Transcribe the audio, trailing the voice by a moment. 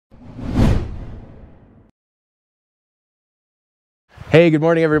Hey, good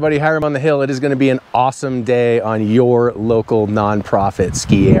morning everybody. Hiram on the hill. It is going to be an awesome day on your local nonprofit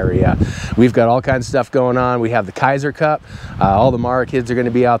ski area. We've got all kinds of stuff going on. We have the Kaiser Cup. All the Mara kids are going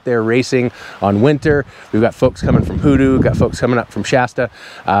to be out there racing on winter. We've got folks coming from Hoodoo, got folks coming up from Shasta.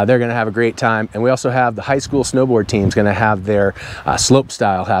 They're going to have a great time. And we also have the high school snowboard team's going to have their slope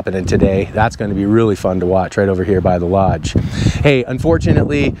style happening today. That's going to be really fun to watch right over here by the lodge. Hey,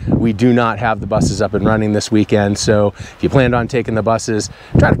 unfortunately, we do not have the buses up and running this weekend. So if you planned on taking the bus,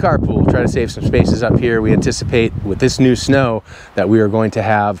 try to carpool, try to save some spaces up here. We anticipate with this new snow that we are going to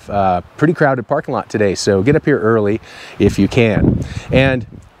have a pretty crowded parking lot today, so get up here early if you can. And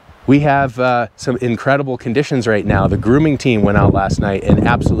we have some incredible conditions right now. The grooming team went out last night and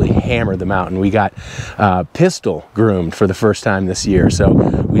absolutely hammered the mountain. We got pistol groomed for the first time this year, so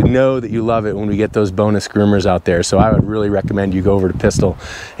we know that you love it when we get those bonus groomers out there. So I would really recommend you go over to Pistol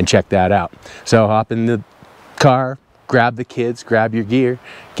and check that out. So hop in the car, grab the kids, grab your gear,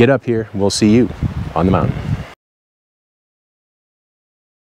 get up here, and we'll see you on the mountain.